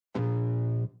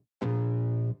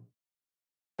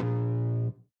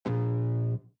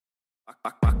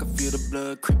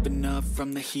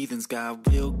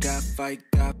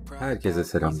Herkese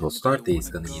selam dostlar.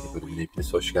 Deacon'ın yeni bölümüne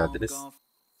hepiniz hoş geldiniz.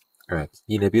 Evet,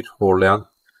 yine bir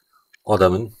horlayan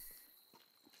adamın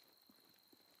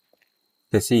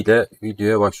sesiyle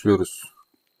videoya başlıyoruz.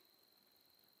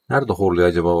 Nerede horluyor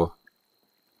acaba o?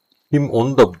 Kim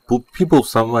onu da bir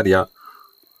bulsam var ya,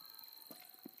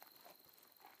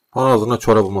 ağzına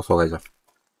çorabıma sokacağım.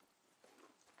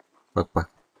 Bak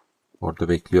orada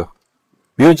bekliyor.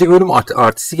 Bir önceki bölüm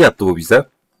artistik yaptı bu bize.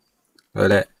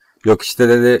 Öyle yok işte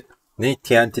dedi, ne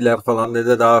TNT'ler falan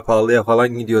dedi, daha pahalıya falan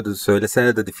gidiyordu.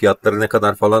 Söylesene dedi, fiyatları ne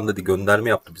kadar falan dedi, gönderme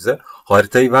yaptı bize.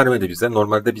 Haritayı vermedi bize.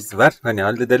 Normalde biz ver, hani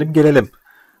halledelim gelelim.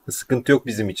 Sıkıntı yok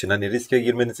bizim için. Hani riske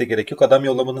girmenize gerek yok. Adam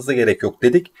yollamanıza gerek yok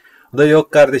dedik. O da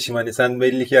yok kardeşim, hani sen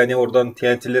belli ki hani oradan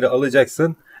TNT'leri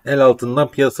alacaksın. El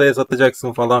altından piyasaya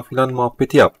satacaksın falan filan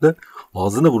muhabbeti yaptı.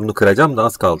 Ağzını burnunu kıracağım da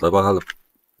az kaldı. Bakalım.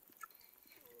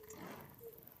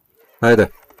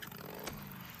 Haydi.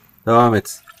 Devam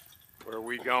et. Where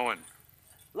are we going?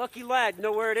 Lucky lad,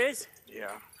 know where it is?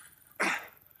 Yeah.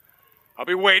 I'll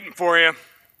be waiting for you.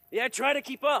 Yeah, try to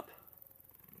keep up.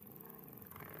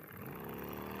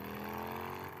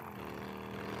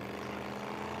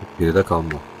 Biri de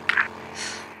kalma.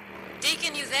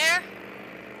 Deacon, you there?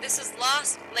 This is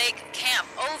Lost Lake Camp.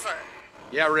 Over.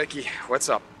 Yeah, Ricky, what's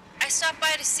up? I stopped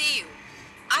by to see you.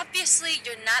 Obviously,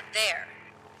 you're not there.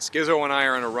 Skizzo and I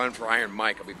are on a run for Iron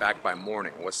Mike. I'll be back by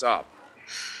morning. What's up?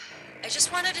 I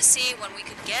just wanted to see when we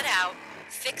could get out,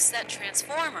 fix that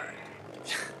transformer.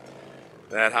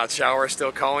 That hot shower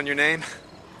still calling your name?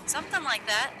 Something like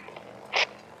that.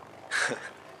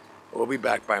 We'll be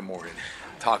back by morning.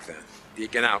 Talk then.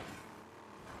 Deacon out.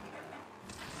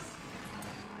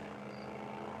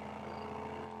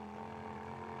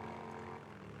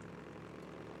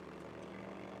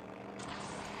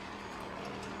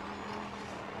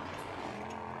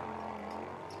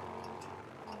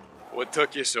 What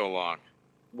took you so long?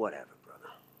 Whatever, brother.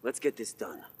 Let's get this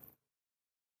done.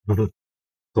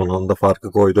 Son anda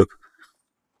farkı koyduk.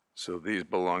 So these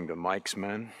belong to Mike's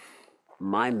men?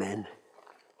 My men.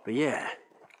 But yeah,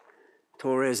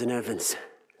 Torres and Evans.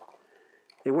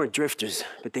 They weren't drifters,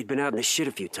 but they'd been out in the shit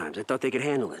a few times. I thought they could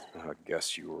handle it. I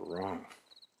guess you were wrong.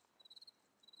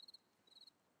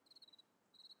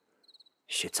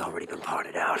 Shit's already been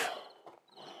parted out.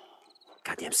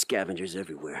 Goddamn scavengers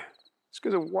everywhere.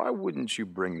 Skizzo, why wouldn't you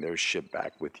bring their shit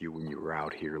back with you when you were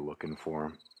out here looking for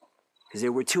them? Because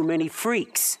there were too many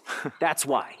freaks. That's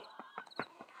why.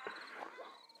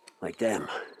 Like them.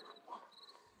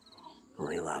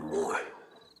 Only a lot more.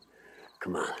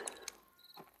 Come on.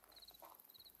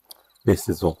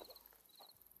 Sessiz ol.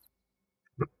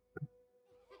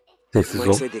 Sessiz Mike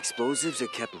ol. said the explosives are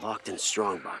kept locked in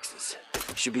strong boxes.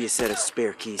 Should be a set of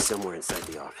spare keys somewhere inside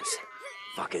the office.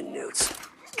 Fucking newts.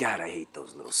 God, I hate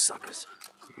those little suckers.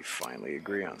 We finally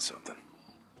agree on something.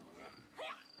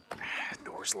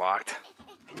 Door's locked.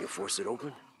 Can you force it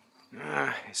open?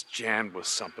 It's jammed with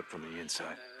something from the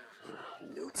inside.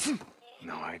 Newts.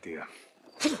 No idea.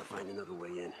 Gotta find another way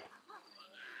in.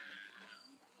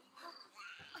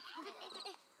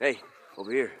 Hey,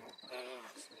 over here.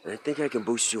 I think I can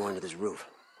boost you onto this roof.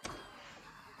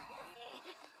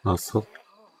 Nasıl?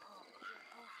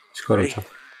 Çıkar hocam.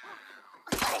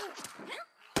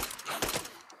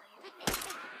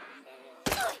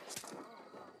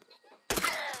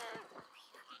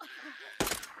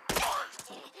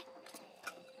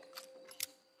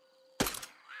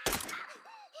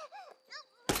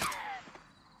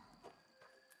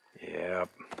 Yep.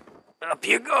 Up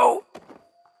you go!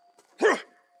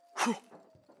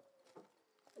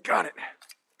 Got it.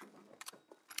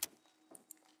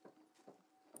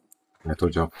 Evet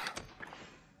hocam.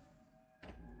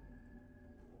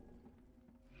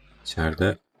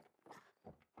 İçeride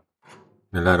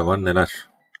neler var neler.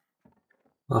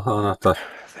 Aha, anahtar.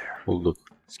 Bulduk.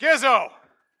 Skizzo!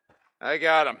 I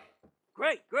got him.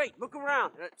 Great. Look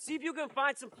around. See if you can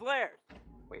find some flares.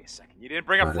 Wait a second. You didn't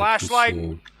bring a flashlight?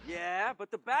 Yeah,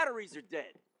 but the batteries are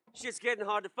dead. Shit's getting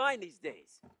hard to find these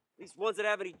days. At least ones that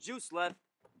have any juice left.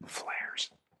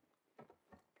 Flares.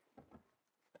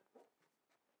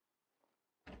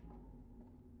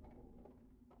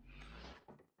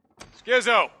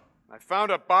 Skizzo! I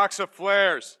found a box of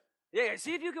flares. Yeah,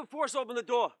 see if you can force open the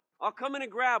door. I'll come in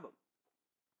and grab them.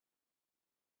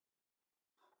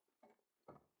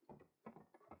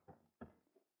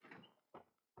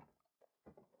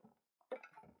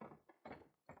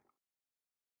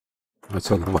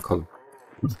 Açalım bakalım.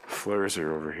 Flares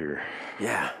are over here.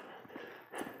 Yeah.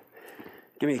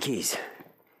 Give me the keys.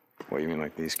 What, you mean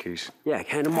like these keys? Yeah,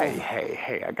 hand them over.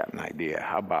 Hey, I got an idea.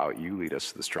 How about you lead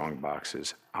us to the strong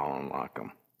boxes? I'll unlock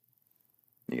them.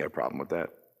 You got a problem with that?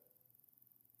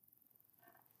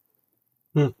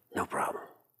 No problem.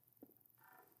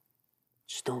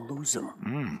 Just don't lose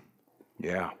them.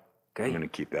 Yeah. Okay? I'm gonna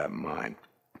keep that in mind.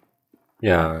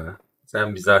 Ya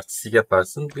sen bize artistik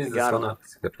yaparsın, biz de Got sana him.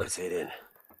 artistik Let's yaparız. head in.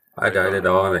 Hadi hadi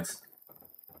devam et.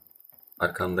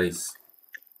 Arkandayız.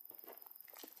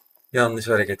 Yanlış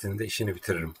hareketinde işini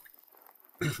bitiririm.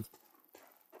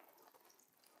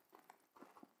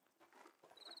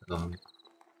 Tamam.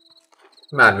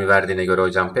 Mermi verdiğine göre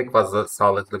hocam pek fazla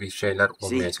sağlıklı bir şeyler See,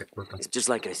 olmayacak burada. it's just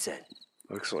like I said.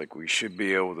 Looks like we should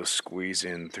be able to squeeze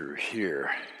in through here.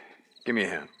 Give me a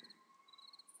hand.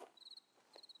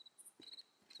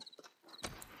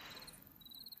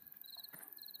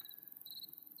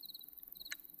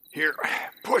 Here,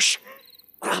 push.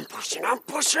 I'm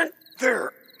pushing.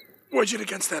 There. Wedge it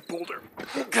against that boulder.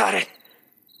 Got it.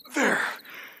 There.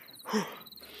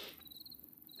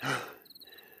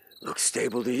 Looks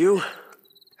stable to you?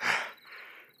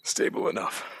 Stable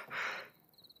enough.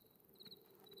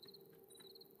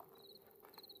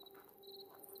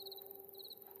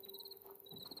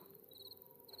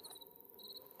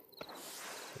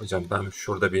 Hocam ben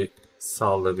şurada bir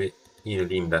sağlığı bir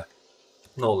iğneleyeyim de.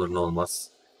 Ne olur ne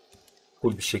olmaz.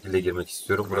 Full bir şekilde girmek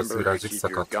istiyorum. Burası Remember, birazcık keep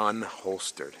your sakat. gun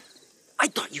holstered. I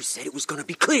thought you said it was gonna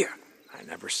be clear. I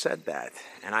never said that,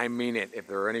 and I mean it. If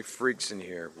there are any freaks in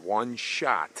here, one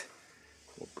shot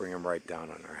will bring them right down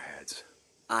on our heads.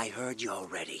 I heard you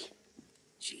already.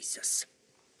 Jesus.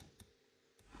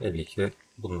 Belli ki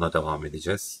bununla devam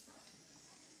edeceğiz.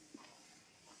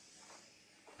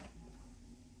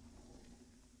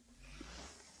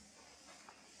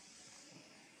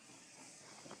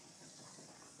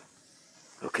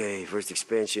 Okay, first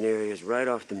expansion area is right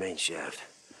off the main shaft.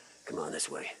 Come on this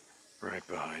way. Right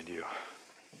behind you.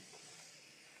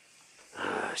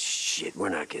 Ah, shit, we're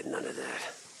not getting none of that.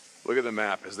 Look at the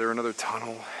map. Is there another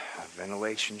tunnel? A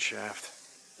ventilation shaft?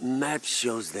 Map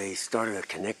shows they started a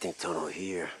connecting tunnel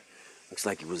here. Looks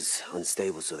like it was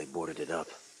unstable, so they boarded it up.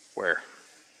 Where?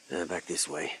 Back this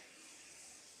way.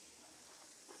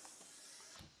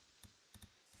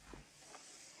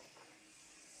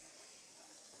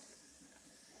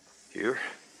 Here?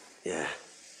 Yeah.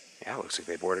 Yeah, looks like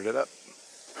they boarded it up.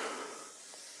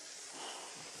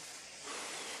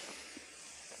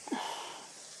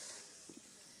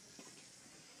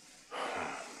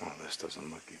 Well, this doesn't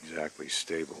look exactly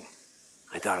stable.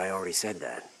 I thought I already said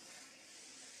that.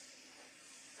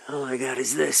 All I got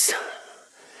is this.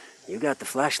 You got the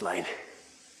flashlight.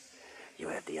 You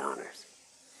had the honors.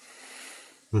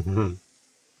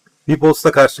 Bir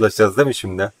boss'la karşılaşacağız değil mi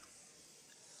şimdi?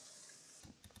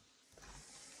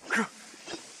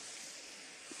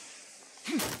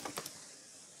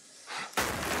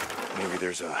 Maybe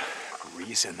there's a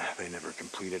reason they never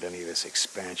completed any of this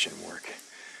expansion work.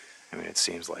 I mean, it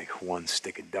seems like one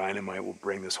stick of dynamite will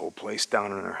bring this whole place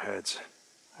down on our heads.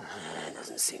 It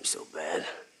doesn't seem so bad.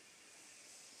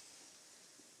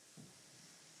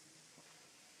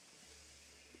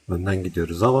 Önden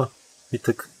gidiyoruz ama bir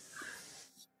tık.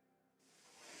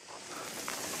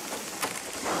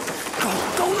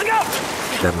 Go, look out!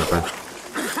 Gelme ben.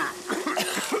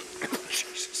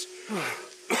 Jesus.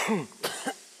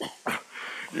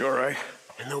 You all right?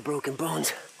 No broken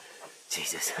bones.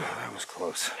 Jesus. Oh, that was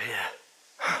close. Yeah.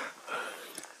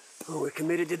 Oh, we're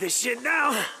committed to this shit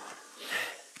now.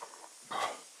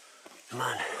 Come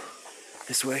on.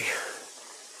 This way.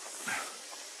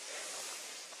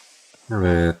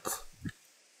 Evet.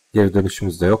 Geri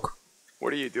dönüşümüz de yok.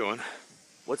 What are you doing?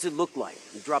 What's it look like?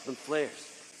 I'm dropping flares.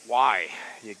 Why?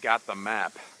 You got the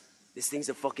map. This thing's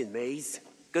a fucking maze.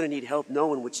 Gonna need help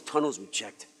knowing which tunnels we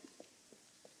checked.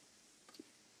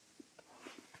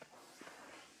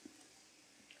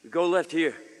 We go left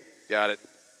here. Got it.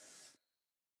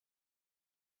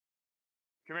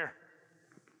 Come here.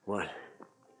 What?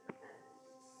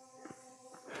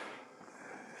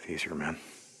 These are men.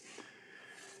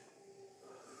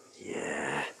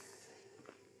 Yeah.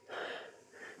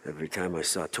 Every time I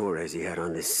saw Torres, he had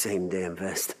on this same damn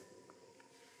vest.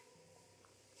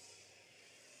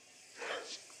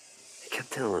 I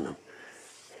kept telling him,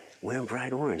 wearing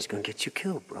bright orange is gonna get you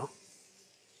killed, bro.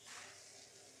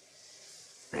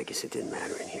 I guess it didn't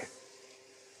matter in here.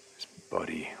 His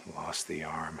buddy lost the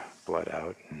arm, bled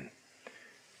out, and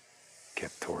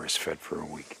kept Torres fed for a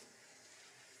week.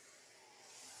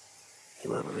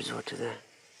 You ever resort to that?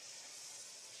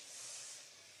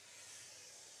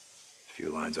 A few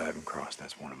lines I haven't crossed,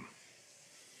 that's one of them.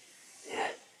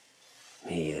 Yeah.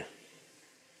 Me either.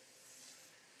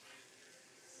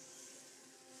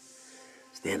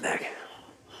 Stand back.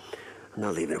 I'm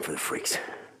not leaving him for the freaks.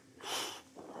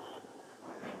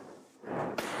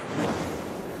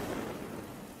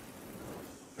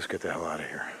 get the hell out of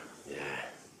here. Yeah.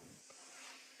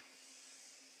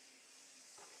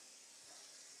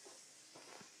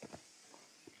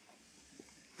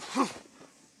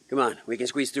 Come on, we can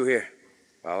squeeze through here.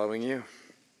 Following you.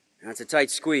 That's a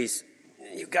tight squeeze.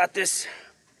 You got this?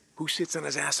 Who sits on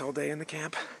his ass all day in the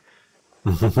camp?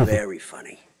 Very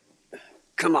funny.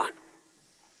 Come on.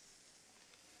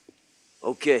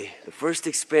 Okay, the first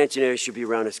expansion area should be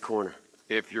around this corner.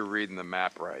 If you're reading the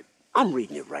map right. I'm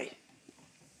reading it right.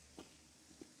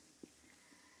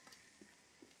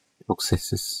 Çok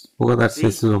sessiz. Bu kadar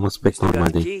sessiz olması pek Still got normal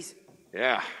the değil. keys?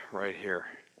 Yeah, right here.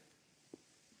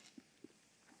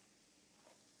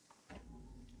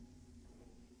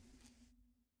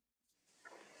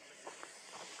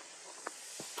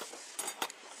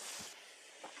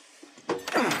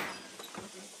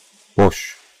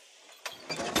 Boş.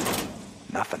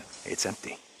 Nothing. It's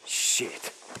empty.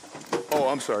 Shit. Oh,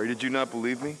 I'm sorry. Did you not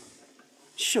believe me?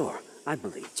 Sure, I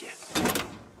believed you.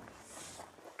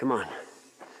 Come on.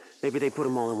 Maybe they put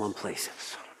them all in one place.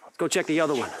 Let's go check the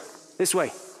other one. This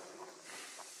way.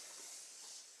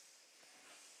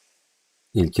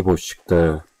 İlki boş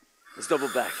çıktı. Let's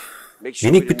double back. Make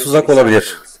sure Minik we bir didn't tuzak miss any olabilir.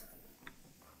 signs.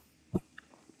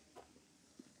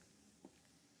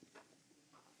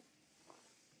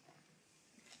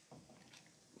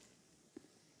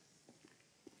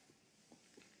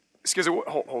 Excuse me.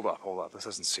 Hold up. This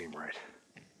doesn't seem right.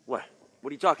 What? What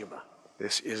are you talking about?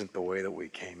 This isn't the way that we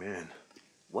came in.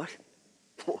 What?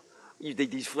 You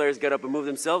think these flares got up and moved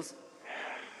themselves?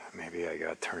 Maybe I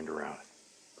got turned around.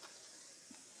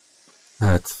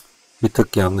 Evet. Bir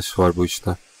tık yanlış var bu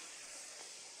işte.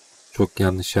 Çok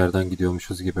yanlış yerden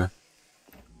gidiyormuşuz gibi.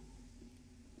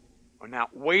 Oh, now,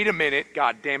 wait a minute.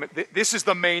 God damn it. This is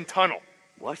the main tunnel.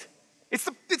 What?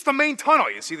 It's the main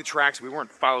tunnel. You see the tracks? We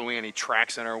weren't following any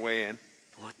tracks on our way in.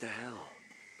 What the hell?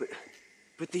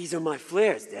 But these are my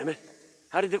flares, damn it.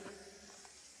 How did it...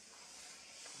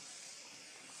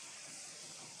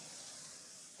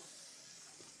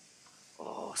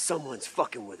 Oh, someone's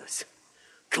fucking with us.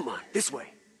 Come on, this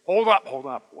way. Hold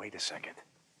up. Wait a second.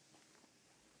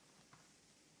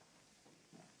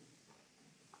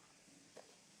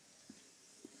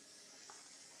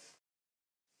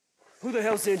 Who the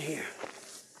hell's in here?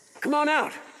 Come on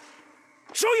out.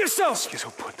 Show yourself!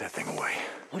 Skizzo, put that thing away.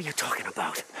 What are you talking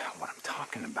about? What I'm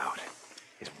talking about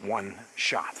is one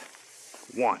shot.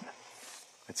 One.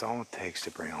 That's all it takes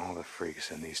to bring all the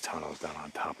freaks in these tunnels down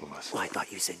on top of us. Well, I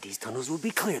thought you said these tunnels would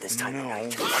be clear this time of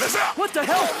night. What is that? What the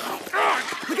hell?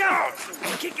 Look out!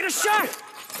 I can't get a shot!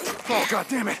 Oh, God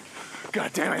damn it.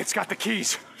 It's got the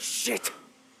keys. Shit!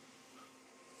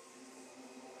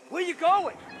 Where you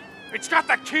going? It's got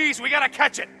the keys. We gotta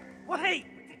catch it. Wait!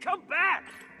 Come back!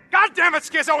 God damn it,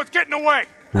 Skizzo, it's getting away.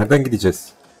 Nereden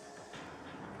gideceğiz?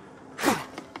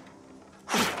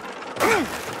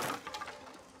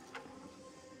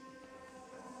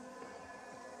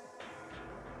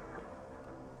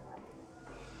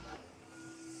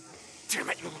 Damn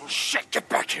it, you little shit. Get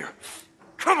back here.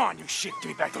 Come on, you shit.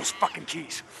 Give me back those fucking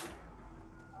keys.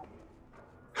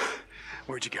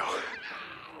 Where'd you go?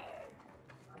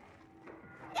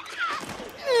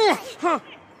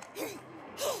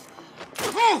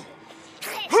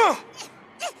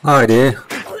 Haydi.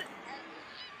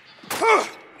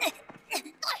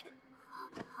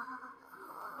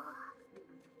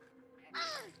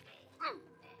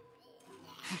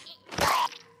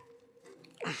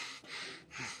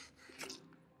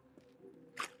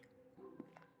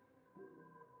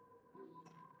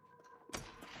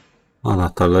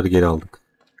 Anahtarları geri aldık.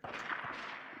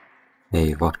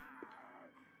 Eyvah.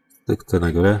 Sıktığına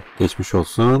göre geçmiş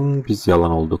olsun. Biz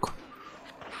yalan olduk.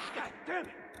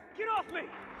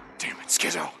 Damn it,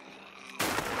 Skizzo.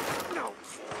 No!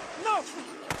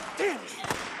 Damn it!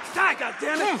 Die,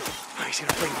 goddammit! He's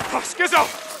gonna bring the bus. Skizzo!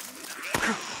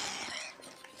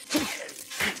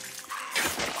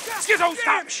 Skizzo,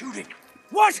 stop shooting!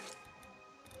 What?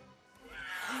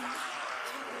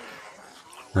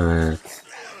 Evet.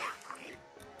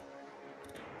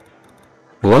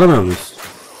 Bulamıyor muyuz?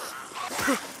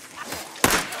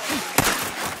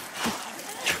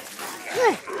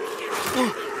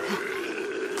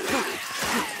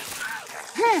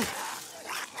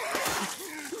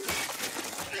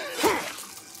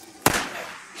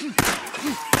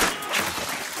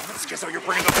 Skizzo, you're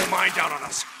bringing the whole mine down on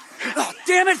us. Oh,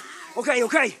 damn it!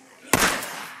 Okay.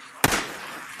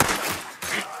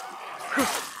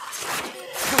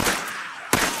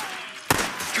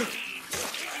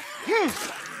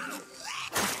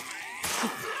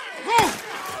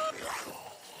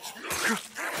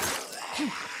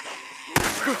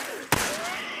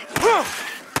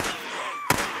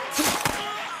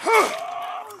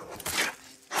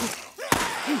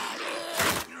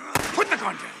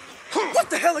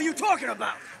 talking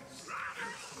about?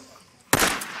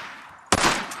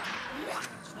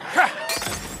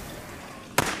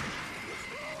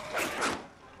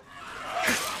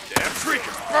 Damn freak!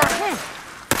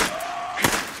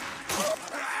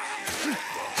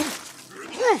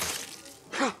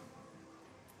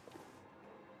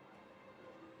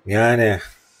 Yani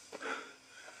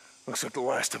Looks like the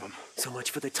last of them. So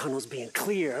much for the tunnels being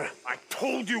clear. I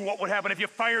told you what would happen if you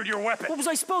fired your weapon. What was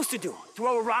I supposed to do?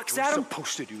 Throw rocks What at you're him?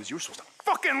 supposed to do is you're supposed to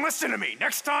fucking listen to me.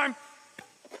 Next time,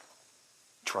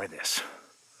 try this.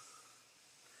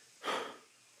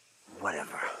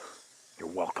 Whatever.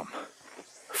 You're welcome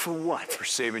For what? for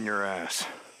saving your ass.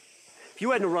 If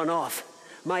you hadn't run off,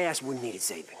 my ass wouldn't need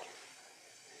saving.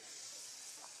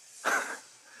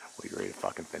 Well, you ready to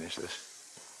fucking finish this?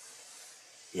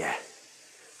 Yeah,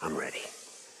 I'm ready.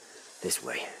 This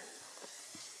way.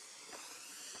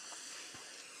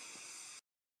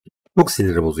 çok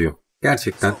siniri bozuyor.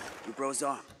 Gerçekten Your bro's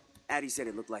arm. Addie said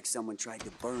it looked like someone tried to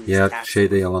burn his diğer capsule.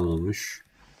 şey de yalan olmuş.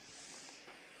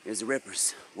 It was the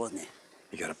Rippers, wasn't it?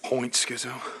 You got a point,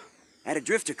 Schizo? Had a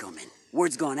drifter come in.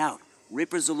 Word's gone out.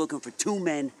 Rippers are looking for 2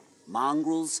 men.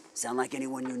 Mongrels. Sound like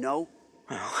anyone you know?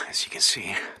 Well, as you can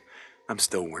see, I'm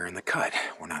still wearing the cut.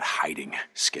 We're not hiding,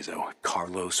 Schizo. If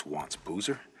Carlos wants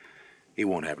Boozer, he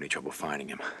won't have any trouble finding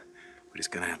him. But he's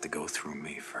gonna have to go through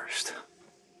me first.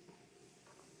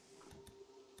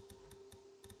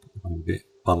 Bir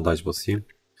bandaj basayım.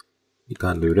 Bir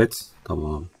tane de üret.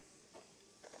 Tamam.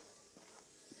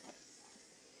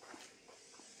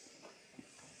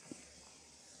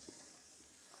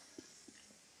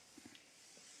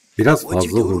 Biraz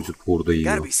fazla burada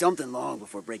yiyor. Gotta be something long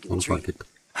before breaking Onu the tree. fark ettim.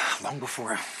 Long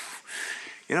before...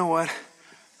 You know what?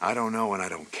 I don't know and I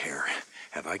don't care.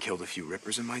 Have I killed a few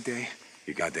Rippers in my day?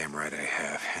 You're goddamn right I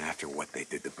have. And after what they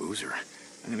did to Boozer,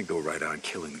 I'm gonna go right on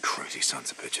killing the crazy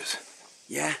sons of bitches.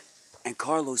 Yeah? And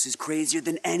Carlos is crazier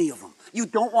than any of them. You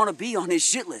don't want to be on his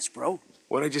shit list, bro.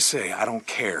 What'd I just say? I don't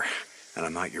care. And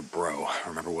I'm not your bro.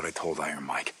 Remember what I told Iron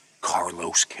Mike.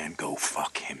 Carlos can go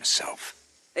fuck himself.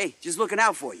 Hey, just looking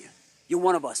out for you. You're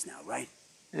one of us now, right?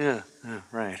 Yeah,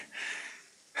 right.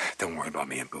 Don't worry about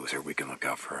me and Boozer. We can look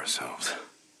out for ourselves.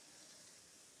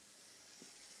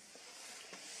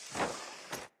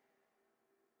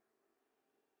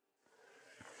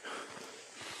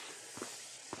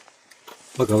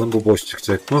 Bakalım bu boş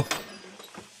çıkacak mı?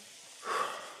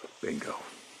 Bingo.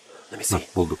 Let me see.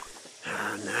 Hah, bulduk.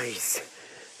 Ah, nice.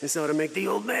 This ought to make the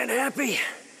old man happy.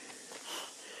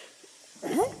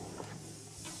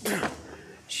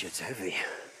 Shit's heavy.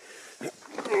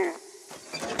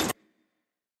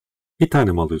 Bir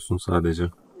tane mi alıyorsun sadece?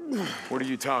 What are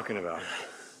you talking about?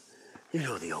 You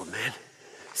know the old man.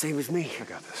 Same as me. I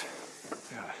got this.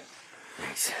 Got it.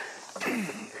 Thanks.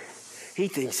 He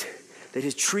thinks that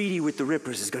his treaty with the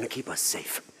Rippers is gonna keep us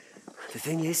safe. The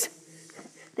thing is,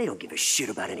 they don't give a shit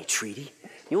about any treaty.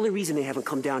 The only reason they haven't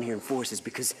come down here in force is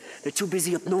because they're too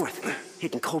busy up north,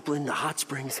 hitting Copeland, the hot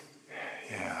springs.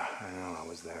 Yeah, I know. I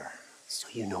was there. So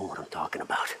you know what I'm talking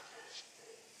about.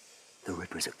 The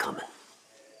Rippers are coming.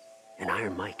 And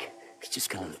Iron Mike, he's just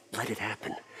gonna let it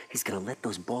happen. He's gonna let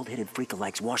those bald-headed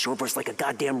freakalikes wash over us like a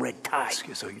goddamn red tide.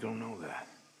 Schizo, you don't know that.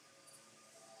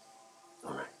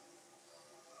 Don't I?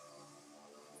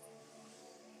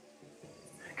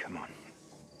 Come on.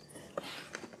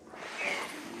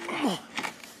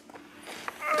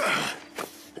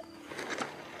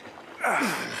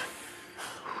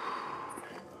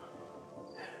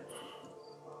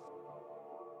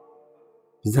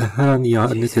 Bize her an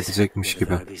ihanet edecekmiş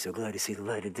gibi. I'd be so glad to see the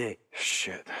light of day.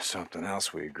 Shit, something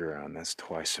else we agree on. That's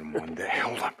twice in one day.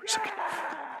 Hold on for a second.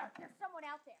 There's someone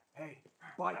out there. Hey,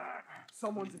 bite.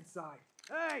 Someone's inside.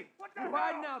 Hey, you're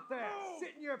hiding out there. Sit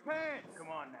in your pants. Come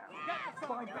on now.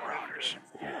 Find Routers.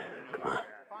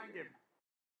 Find him.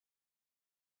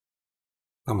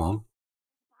 Tamam.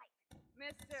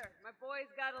 Mister, my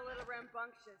boy's got a little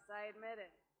rambunctious, I admit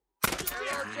it. They're a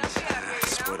little jumpy out here, you know?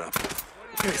 Split up.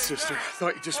 Hey, sister.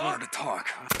 Thought you just wanted to talk.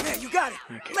 Yeah, you got it.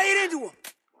 Okay. Lay it into him.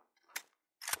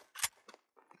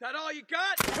 That all you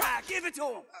got? Ah, give it to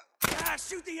him. Ah,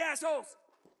 shoot the assholes.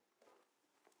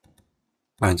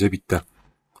 Bence bitti.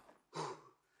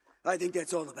 I think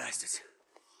that's all the bastards.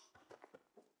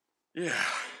 Yeah.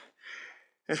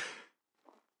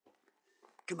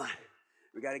 Come on.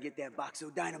 We gotta get that box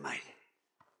of dynamite.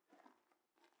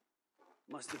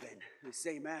 Must have been the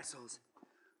same assholes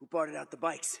who parted out the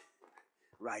bikes.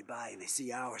 Ride by and they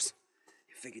see ours.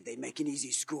 They figured they'd make an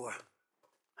easy score.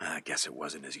 I guess it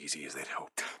wasn't as easy as they'd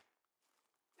hoped.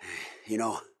 You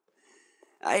know,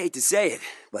 I hate to say it,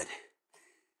 but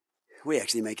we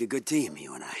actually make a good team,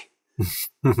 you and I.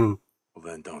 Well,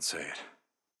 then don't say it.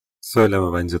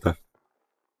 Söyleme bence de.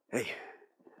 Hey,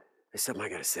 there's something I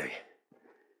gotta say.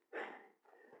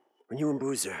 When you and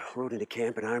Boozer rode into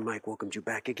camp and Iron Mike welcomed you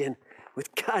back again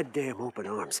with goddamn open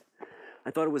arms,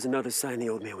 I thought it was another sign the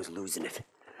old man was losing it.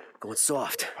 Going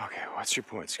soft. Okay, what's your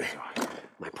point, Schizo?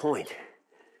 My point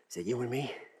is that you and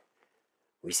me,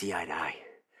 we see eye to eye.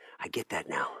 I get that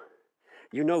now.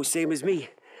 You know, same as me.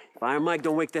 If Iron Mike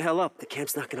don't wake the hell up, the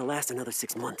camp's not gonna last another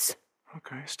 6 months.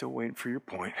 Okay, still waiting for your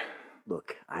point.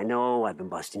 Look, I know I've been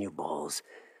busting your balls.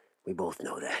 We both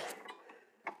know that.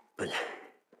 But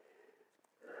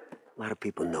a lot of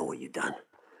people know what you've done.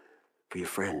 For your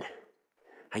friend.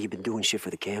 How you been doing shit for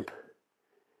the camp.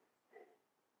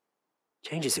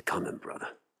 Changes are coming, brother.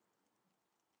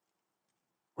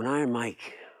 When Iron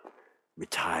Mike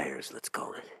retires, let's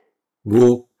call it.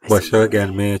 Bu başa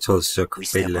gelmeye çalışacak We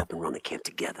step belli. up and run the camp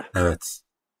together. Evet.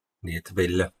 Niyeti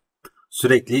belli.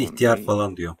 Sürekli ihtiyar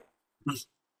falan diyor.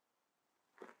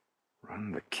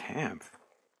 Run the camp?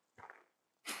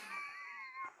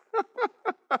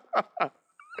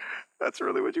 That's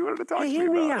really what you wanted to talk Hey, to me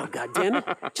hear me about. out,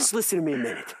 goddammit. Just listen to me a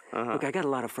minute. Look, I got a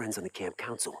lot of friends on the camp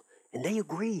council, and they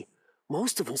agree.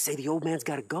 Most of them say the old man's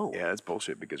gotta go. Yeah, that's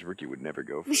bullshit because Ricky would never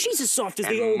go for Well, she's this. as soft as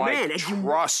And the old Mike man, as you...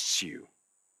 trusts you.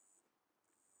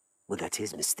 Well, that's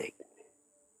his mistake.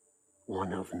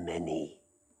 One of many.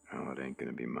 Oh, it ain't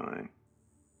gonna be mine.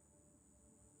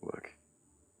 Look,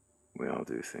 we all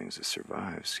do things to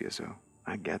survive, Schizo.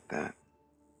 I get that.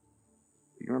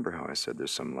 You remember how I said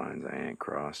there's some lines I ain't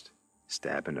crossed?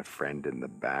 Stabbing a friend in the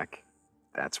back?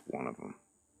 That's one of them.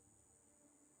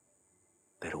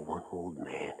 Better one old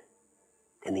man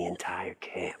than the entire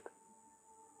camp.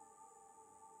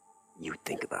 You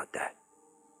think about that.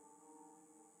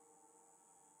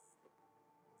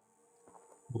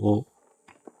 O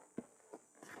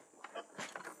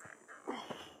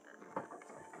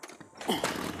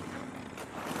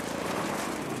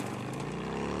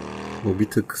Bu bir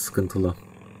tık sıkıntılı.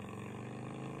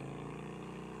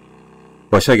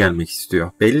 Başa gelmek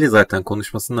istiyor. Belli zaten,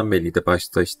 konuşmasından belliydi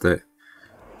başta işte.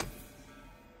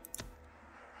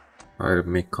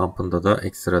 Ayrılmak kampında da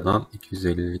ekstradan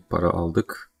 250'lik para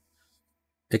aldık.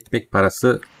 Ekmek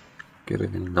parası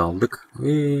görevini de aldık.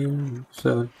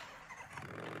 Güzel.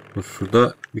 Dur,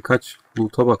 şurada birkaç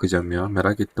loot'a bakacağım ya.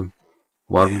 Merak ettim.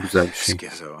 Var mı güzel bir şey?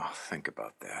 Schizo, think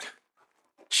about that.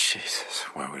 Jesus,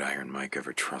 why would Iron Mike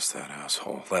ever trust that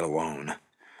asshole? Let alone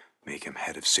make him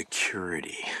head of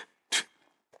security.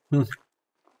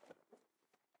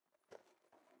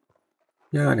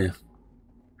 Yani.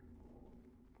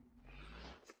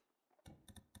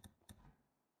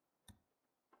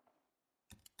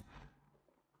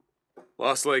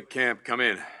 Lost Lake Camp, come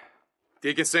in.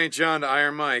 Deacon St. John to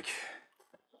Iron Mike.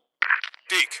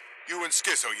 Deke, you and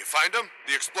Schizo, you find them?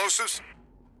 The explosives?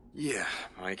 Yeah,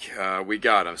 Mike, we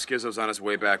got him. Schizo's on his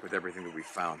way back with everything that we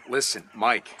found. Listen,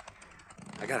 Mike,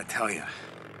 I gotta tell you.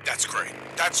 That's great.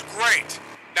 That's great!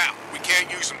 Now, we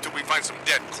can't use them till we find some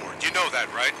dead cord. You know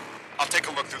that, right? I'll take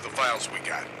a look through the files we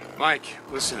got. Mike,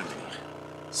 listen to me.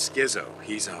 Schizo,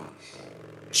 he's,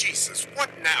 Jesus, what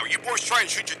now? You boys try and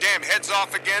shoot your damn heads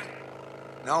off again?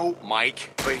 No,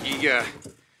 Mike, but he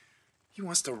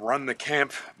wants to run the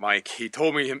camp, Mike. He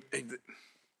told me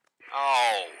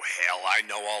Oh, hell, I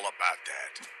know all about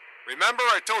that. Remember,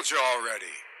 I told you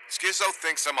already. Schizo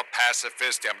thinks I'm a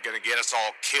pacifist. I'm gonna get us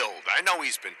all killed. I know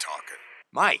he's been talking.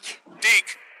 Mike.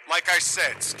 Deke, like I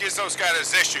said, Schizo's got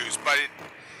his issues, but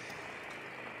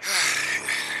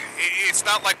it's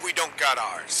not like we don't got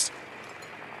ours.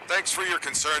 Thanks for your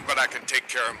concern, but I can take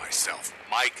care of myself.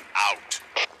 Mike, out.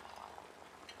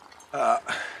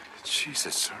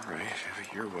 Jesus, all right. Have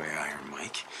it your way, Iron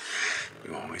Mike.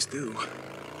 You always do.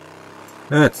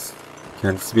 Evet.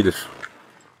 Kendisi bilir.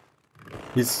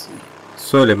 Biz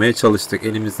söylemeye çalıştık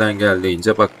elimizden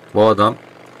geldiğince. Bak, bu adam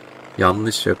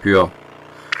yanlış yapıyor.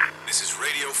 This is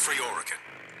Radio Free Oregon.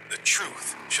 The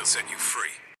truth shall set you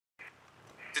free.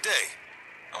 Today,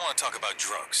 I want to talk about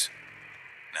drugs.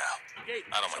 Now,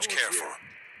 I don't much care for them.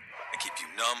 They keep you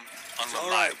numb,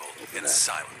 unreliable, and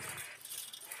silent.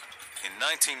 In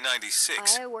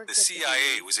 1996, the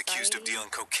CIA was accused of dealing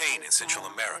cocaine in Central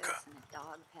America.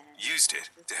 Used it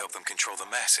to help them control the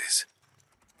masses.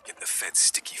 Get the Fed's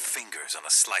sticky fingers on a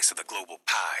slice of the global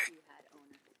pie.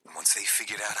 And once they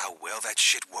figured out how well that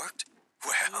shit worked,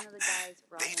 well,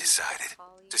 they decided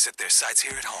to set their sights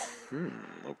here at home.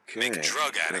 Make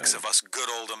drug addicts of us good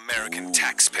old American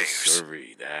taxpayers.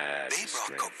 They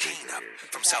brought cocaine up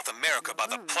from South America by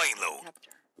the plane load.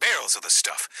 Barrels of the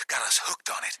stuff got us hooked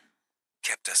on it.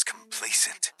 Kept us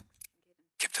complacent.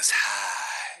 Kept us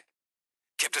high.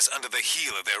 Kept us under the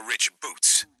heel of their rich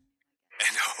boots.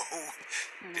 And oh,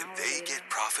 did they get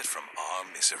profit from our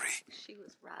misery? She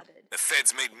was rotted. The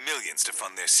feds made millions to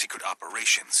fund their secret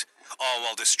operations, all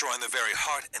while destroying the very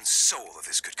heart and soul of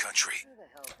this good country.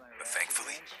 But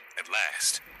thankfully, at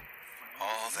last,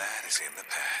 all that is in the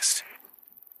past.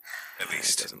 At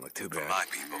least, Doesn't look too for bad. my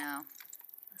people. No.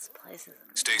 This place is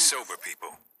a Stay mess. sober, people.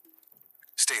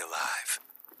 Stay alive.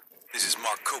 This is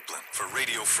Mark Copeland for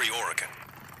Radio Free Oregon.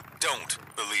 Don't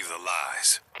believe the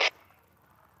lies.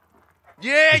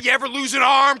 Yeah, you ever lose an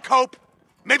arm, Cope?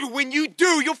 Maybe when you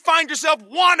do, you'll find yourself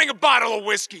wanting a bottle of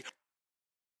whiskey.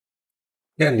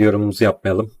 Yani yorumumuzu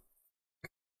yapmayalım.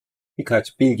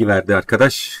 Birkaç bilgi verdi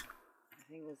arkadaş.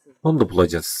 Onu da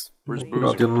bulacağız. Bu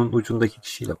radyonun ucundaki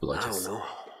kişiyle I don't bulacağız. know.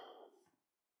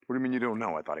 What do you mean you don't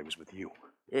know? I thought he was with you.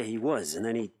 Yeah, he was, and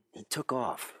then he took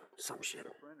off. Some shit.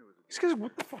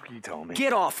 What the fuck are you telling me?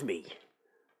 Get off me!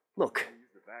 Look,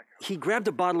 he grabbed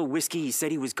a bottle of whiskey. He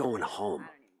said he was going home.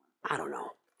 I don't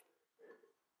know.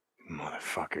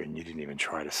 Motherfucker, and you didn't even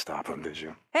try to stop him, did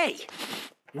you? Hey,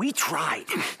 we tried.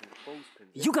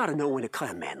 You gotta know when to cut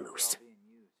a man loose.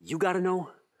 You gotta know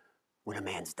when a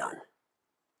man's done.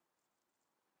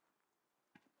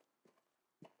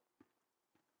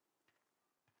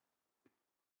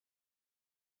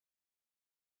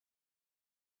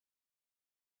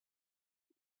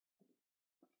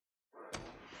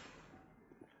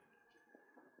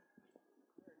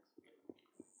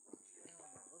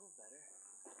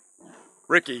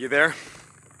 Ricky, you there?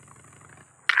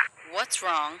 What's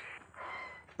wrong?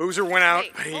 Boozer went out,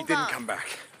 Hey, but he hold didn't on. come back.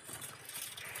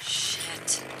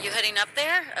 Shit. You heading up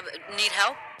there? Need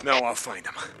help? No, I'll find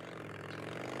him.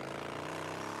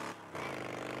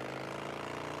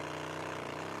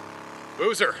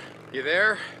 Boozer, you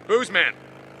there? Boozman.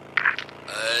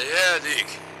 Yeah,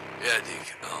 Deke. Yeah,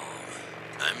 Deke. Oh,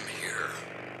 I'm here.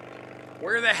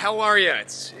 Where the hell are you?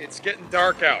 It's getting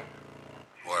dark out.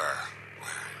 Where?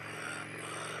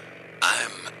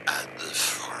 I'm at the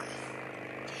farm.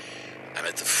 I'm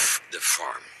at the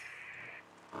farm.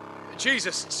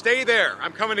 Jesus, stay there.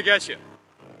 I'm coming to get you.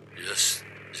 Just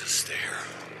stay here.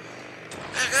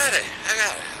 I got it.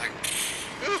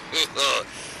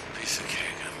 Piece of cake.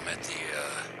 I'm at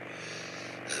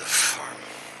the farm.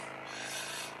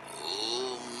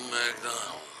 Old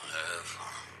McDonald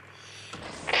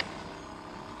farm.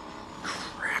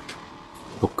 Crap.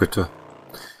 Çok kötü.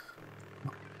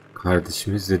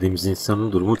 Kardeşimiz dediğimiz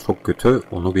insanın durumu çok kötü.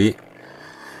 Onu bir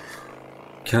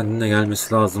kendine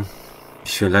gelmesi lazım. Bir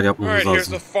şeyler All yapmamız right, here's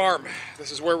lazım. the farm.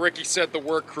 This is where Ricky said the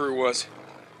work crew was.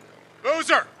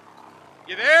 Boozer!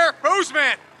 You there?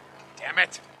 Boozman! Damn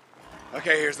it.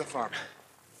 Okay, here's the farm.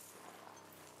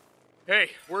 Hey,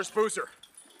 where's Boozer?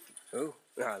 Who?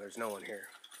 Nah, there's no one here.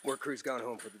 Work crew's gone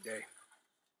home for the day.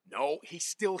 No, he's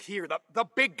still here. The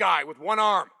big guy with one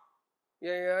arm.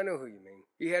 Yeah, I know who you mean.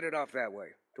 He headed off that way,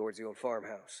 towards the old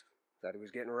farmhouse. Thought he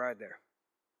was getting a ride there.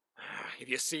 If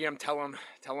you see him, tell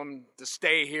him to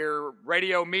stay here.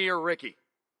 Radio me or Ricky.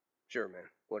 Sure, man.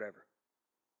 Whatever.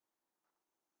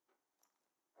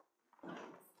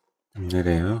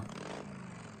 Nereye?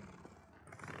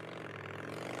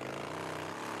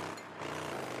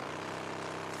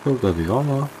 Şurada diyor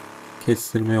ama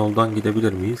kestirme yoldan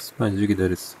gidebilir miyiz? Bence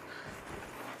gideriz.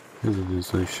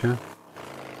 Hızlı işe.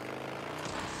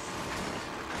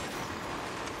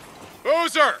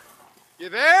 Boozer! You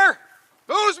there?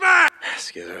 Boozman!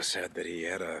 Skizzo said that he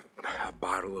had a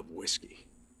bottle of whiskey.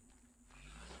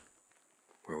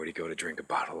 Where would he go to drink a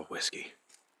bottle of whiskey?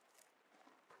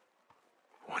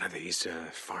 One of these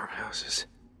farmhouses?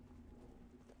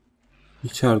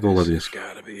 İçeride olabilir. This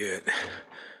gotta be it.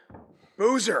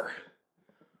 Boozer!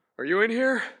 Are you in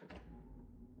here?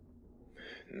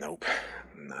 Nope,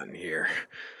 not in here.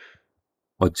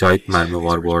 Acayip mermi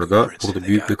var bu arada. Burada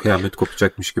büyük bir kıyamet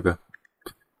kopacakmış gibi.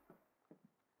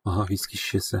 Aha, viski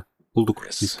şişesi. Bulduk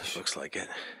viski şişesi. Looks like it.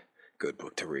 Good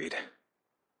book to read.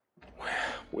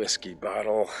 Whiskey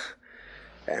bottle.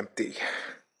 Empty.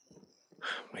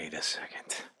 Wait a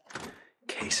second.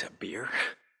 Case of beer?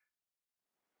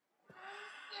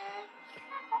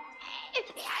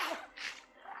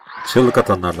 Çığlık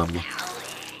atanlardan mı?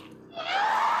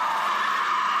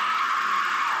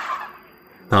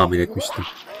 Tahmin etmiştim.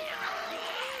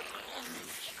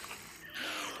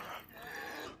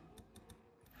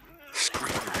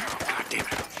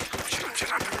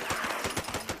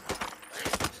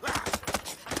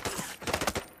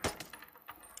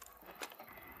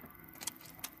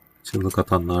 Çığlık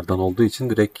atanlardan olduğu için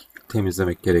direkt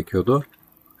temizlemek gerekiyordu.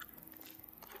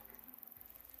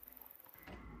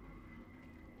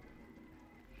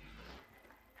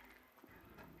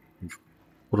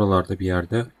 Buralarda bir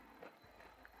yerde.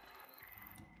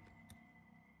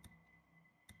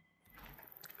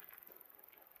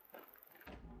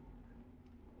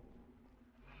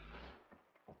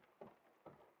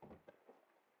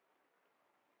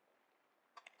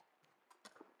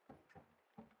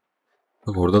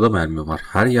 Bak orada da mermi var.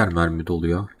 Her yer mermi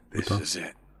doluyor. This is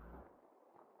it.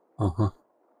 Aha.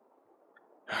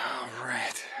 All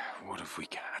right. What have we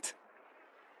got?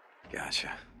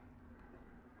 Gotcha.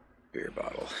 Beer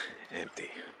bottle.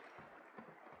 Empty.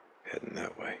 Heading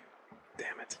that way.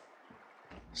 Damn it.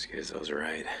 Skizzo's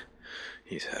right.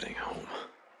 He's heading home.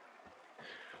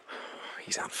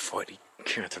 He's on foot. He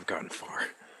can't have gotten far.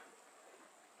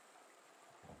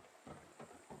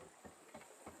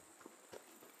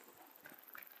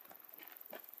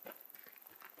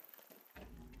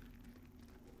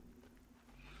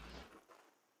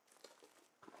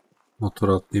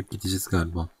 Motora atlayıp gideceğiz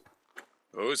galiba.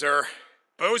 Boozer.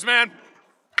 Boozman!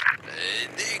 Hey,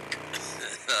 Dick.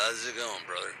 How's it going,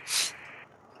 brother?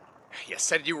 You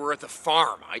said you were at the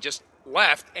farm. I just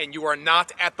left, and you are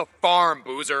not at the farm,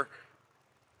 Boozer.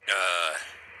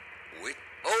 Wait.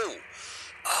 Oh,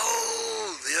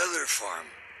 the other farm.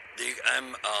 Dick, I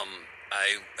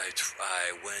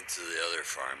went to the other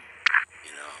farm.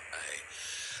 You know,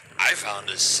 I found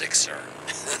a sixer.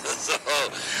 So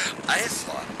I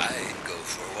thought I'd go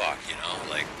for a walk, you know,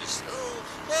 like just a little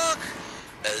walk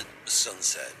at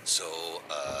sunset. So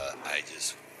I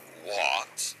just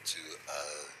walked to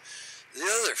the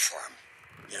other farm,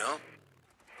 you know.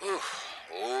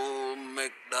 Old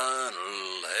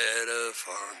MacDonald had a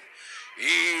farm.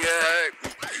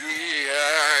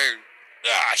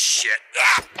 Ah, shit.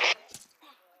 Ah!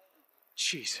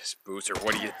 Jesus, Boozer,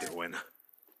 what are you doing?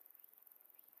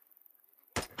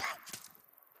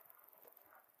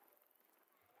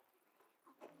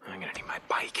 I'm gonna need my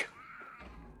bike.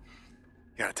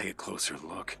 Gotta take a closer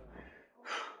look.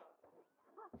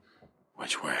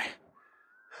 Which way?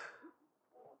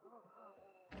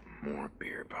 More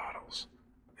beer bottles.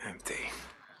 Empty.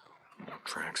 More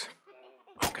tracks.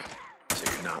 Okay.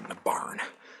 So you're not in the barn.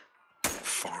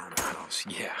 Farmhouse.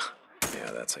 Yeah.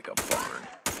 Yeah, that's like a barn.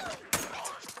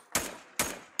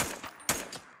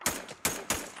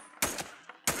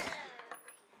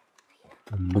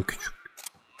 Bu küçük.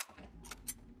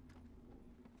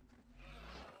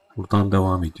 Buradan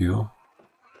devam ediyor.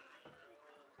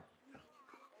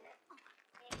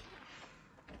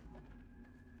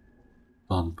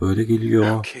 Buradan böyle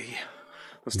geliyor. Okay.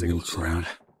 Let's take a look around.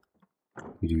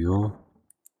 Giriyor.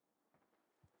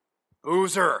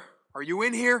 Boozer, are you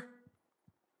in here?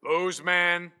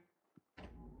 Boozman.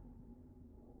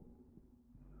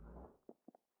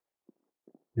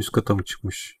 Üst kata mı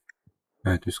çıkmış?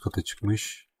 Evet, üst kata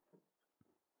çıkmış.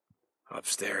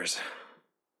 Upstairs.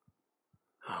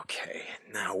 Okay,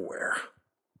 now where?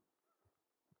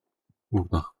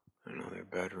 Burada.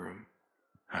 Another bedroom.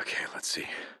 Okay, let's see.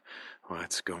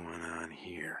 What's going on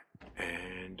here?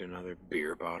 And another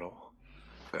beer bottle.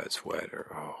 Bed sweater.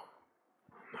 Oh,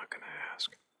 I'm not gonna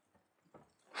ask.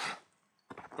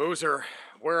 Boozer,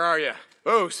 where are you?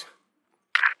 Booze.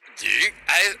 Dick,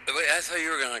 I thought you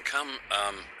were gonna come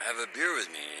have a beer with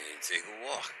me and take a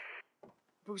walk.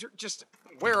 Boozer, just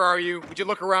where are you? Would you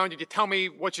look around? Did you tell me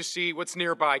what you see? What's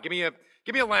nearby? Give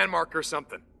me a landmark or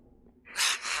something.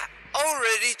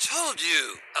 Already told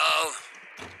you. Oh,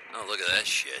 look at that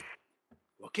shit.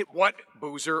 Look at what,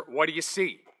 Boozer? What do you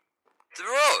see? The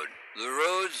road. The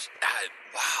road's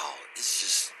wow.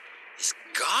 It's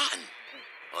gone.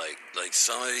 Like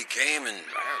somebody came and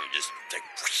just like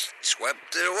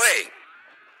swept it away.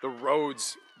 The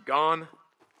road's gone?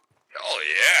 Oh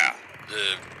yeah.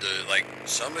 The like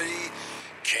somebody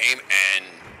came and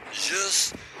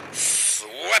just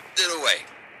swept it away.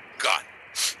 Gone.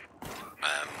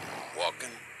 I'm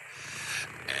walking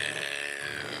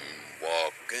and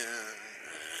walking.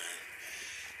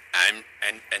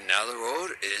 And now the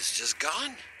road is just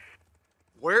gone.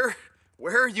 Where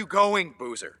are you going,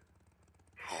 Boozer?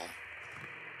 Home.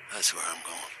 That's where I'm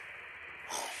going.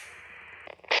 Home.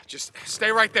 Just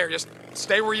stay right there. Just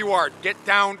stay where you are. Get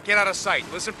down, get out of sight.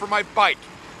 Listen for my bike.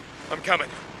 I'm coming.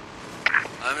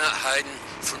 I'm not hiding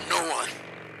from no one.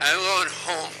 I'm going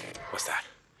home. What's that?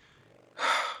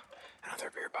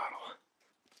 Another beer bottle.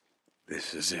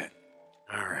 This is it.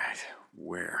 All right,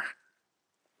 where?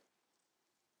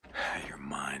 You're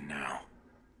mine now.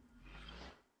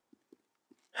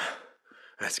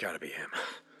 That's gotta be him.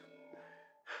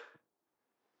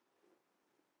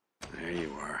 There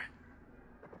you are.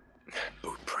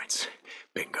 Boot prints.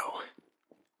 Bingo.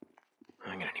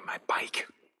 I'm gonna need my bike.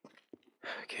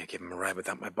 I can't give him a ride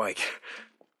without my bike.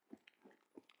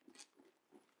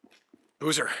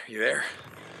 Boozer, you there?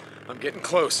 I'm getting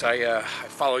close. I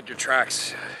followed your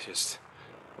tracks, just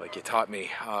like you taught me.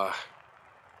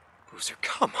 Boozer,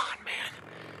 come on, man.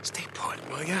 Stay put,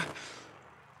 will ya?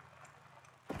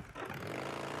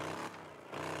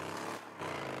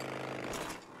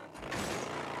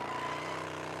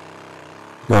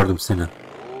 Gördüm seni.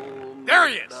 There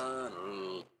he is!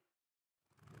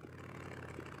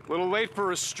 Little late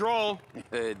for a stroll.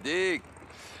 Hey, Deke.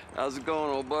 How's it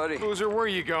going, old buddy? Boozer, where are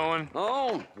you going?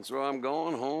 Home. That's where I'm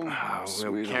going, home.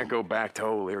 Oh, we can't go back to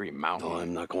O'Leary Mountain. No,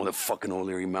 I'm not going to fucking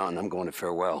O'Leary Mountain. I'm going to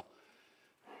Farewell.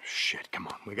 Shit, come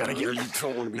on. We gotta get... You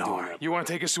don't want to be doing that. You want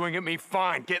to take a swing at me?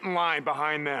 Fine. Get in line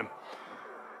behind them.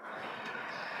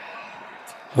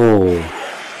 Oh.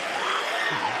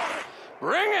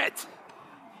 Bring it!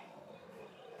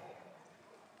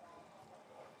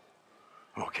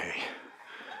 Okay.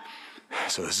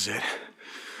 So this is it?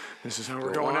 This is how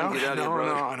we're going out? Get out of here,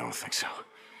 brother. No, I don't think so.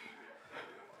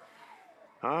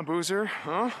 Huh, Boozer?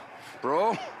 Huh?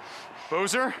 Bro?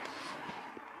 Boozer?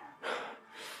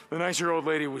 The night your old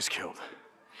lady was killed.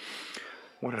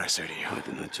 What did I say to you? What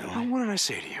did I tell What did I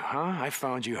say to you, huh? I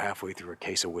found you halfway through a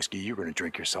case of whiskey. You were gonna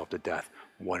drink yourself to death.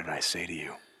 What did I say to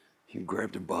you? You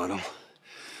grabbed a bottle,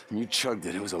 and you chugged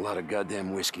it. It was a lot of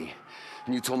goddamn whiskey.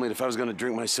 And you told me that if I was gonna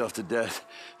drink myself to death,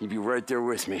 you'd be right there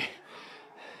with me.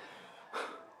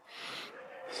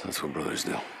 So that's what brothers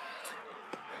do.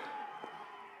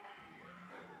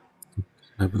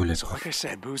 So like I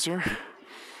said, Boozer,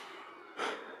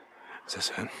 is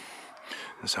this it?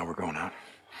 This is how we're going out?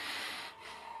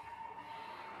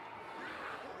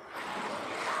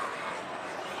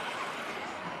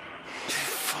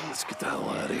 Let's get the hell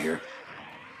out of here.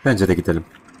 Bence de gidelim.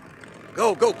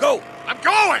 Go, go, go! I'm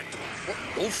going!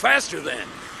 Go faster then.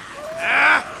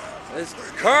 Ah! There's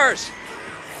cars.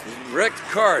 Wrecked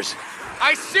cars.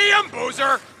 I see him,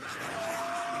 Boozer!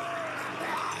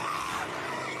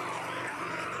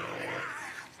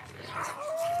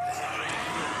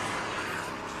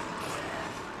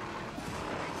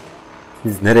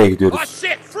 Biz nereye gidiyoruz? Oh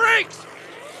shit, freaks!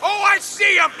 Oh, I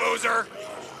see him, Boozer!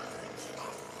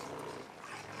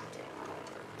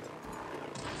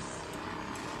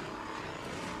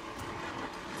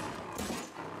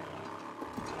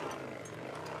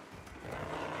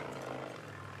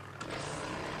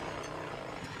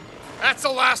 That's the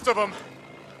last of them.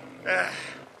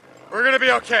 We're gonna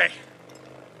be okay.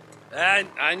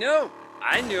 I know.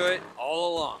 I knew it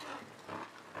all along.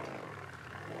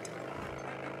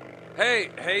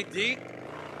 Hey, Deke.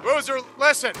 Boozer,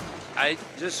 listen. I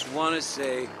just want to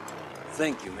say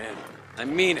thank you, man. I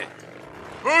mean it.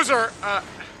 Boozer,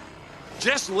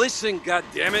 Just listen,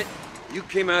 goddammit. You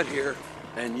came out here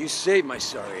and you saved my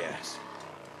sorry ass.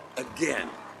 Again.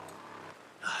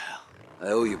 I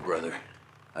owe you, brother.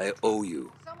 I owe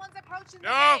you. Someone's approaching the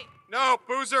no, gate. no,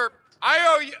 Boozer. I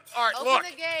owe you. All right, Open look.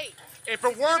 the gate. If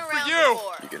it weren't for around you,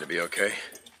 before. you gonna be okay?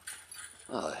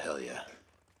 Oh, hell yeah.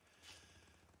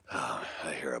 Oh,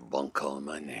 I hear a bunk calling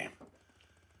my name.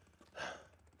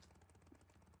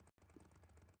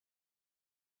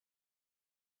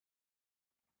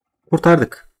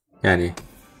 Kurtardık. Yani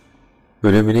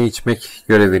bölümüne içmek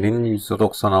görevinin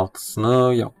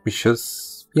 %96'sını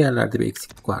yapmışız. Bir yerlerde bir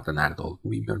eksiklik vardı. Nerede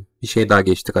olduğunu bilmiyorum. Bir şey daha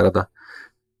geçtik arada.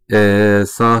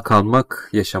 Sağ kalmak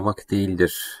yaşamak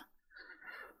değildir.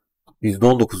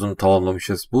 %19'unu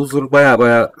tamamlamışız. Bu huzur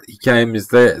baya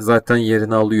hikayemizde zaten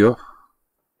yerini alıyor.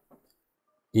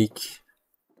 İlk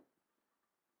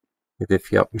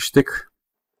hedefi yapmıştık.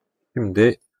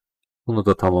 Şimdi bunu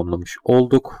da tamamlamış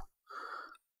olduk.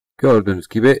 Gördüğünüz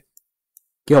gibi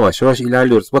yavaş yavaş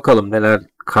ilerliyoruz. Bakalım neler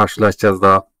karşılaşacağız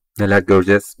daha. Neler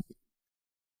göreceğiz.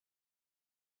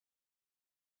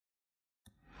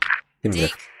 Şimdi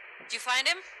Deke, did you find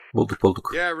him?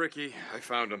 bulduk. Yeah, Ricky, I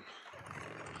found him.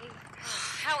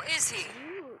 How is he?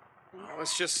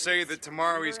 Let's just say that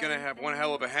tomorrow he's gonna have one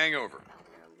hell of a hangover.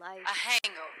 A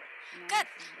hangover. Good.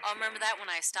 I'll remember that when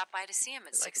I stop by to see him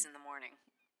at 6 in the morning.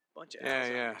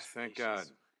 Yeah, thank God.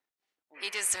 He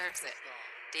deserves it.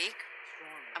 Deke,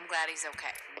 I'm glad he's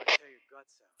okay.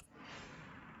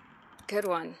 Good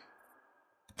one.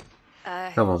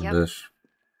 Tamamdır.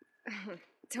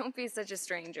 Don't be such a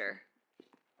stranger.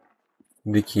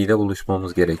 Ricky ile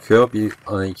buluşmamız gerekiyor. Bir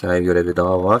ana hikaye görevi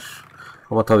daha var.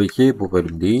 Ama tabii ki bu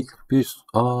bölüm değil.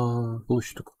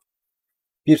 Buluştuk.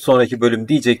 Bir sonraki bölüm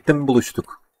diyecektim,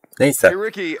 buluştuk. Neyse. Hey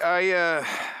Ricky,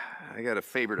 I got a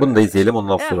favor. Bunu da izleyelim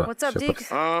ondan sonra. What's up, Deke?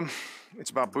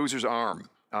 It's about Boozer's arm.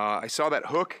 I saw that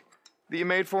hook that you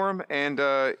made for him, and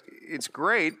it's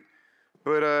great,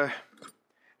 but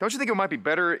don't you think it might be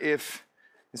better if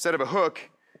instead of a hook,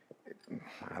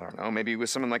 I don't know, maybe with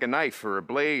something like a knife or a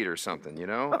blade or something, you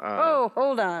know?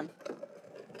 Hold on.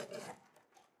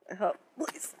 Oh,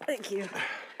 please, thank you.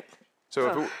 So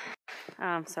if it,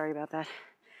 I'm sorry about that.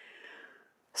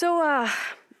 So,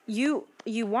 you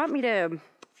want me to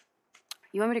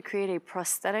create a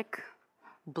prosthetic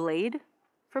blade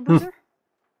for Boozer?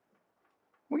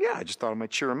 Well, yeah, I just thought it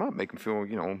might cheer him up, make him feel,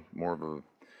 you know, more of a...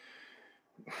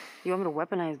 You want me to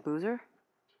weaponize Boozer?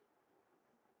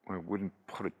 I wouldn't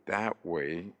put it that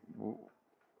way.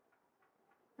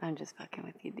 I'm just fucking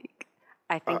with you, Deke.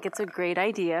 I think it's a great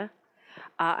idea.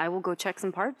 I will go check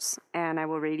some parts, and I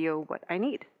will radio what I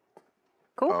need.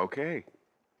 Cool? Okay.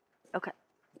 Okay.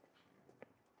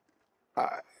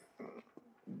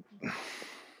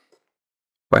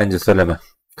 Bence söyleme.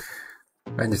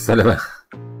 Bence söyleme.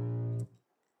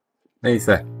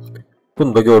 Neyse.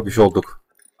 Bunu da görmüş olduk.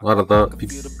 Arada bir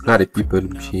garip bir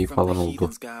bölüm şeyi falan oldu.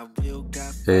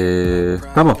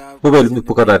 Tamam. Bu bölümlük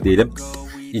bu kadar diyelim.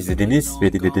 İzlediğiniz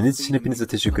ve dinlediğiniz için hepinize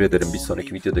teşekkür ederim. Bir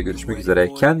sonraki videoda görüşmek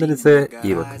üzere. Kendinize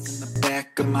iyi bakın.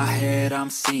 Of my head I'm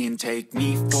seeing, take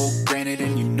me for granted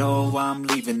and you know I'm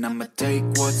leaving. I'ma take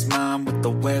what's mine with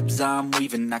the webs I'm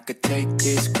weaving. I could take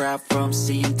this crowd from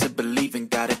seeing to believing.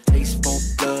 Got a taste for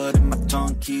blood and my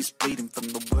tongue keeps bleeding from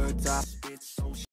the words I spit.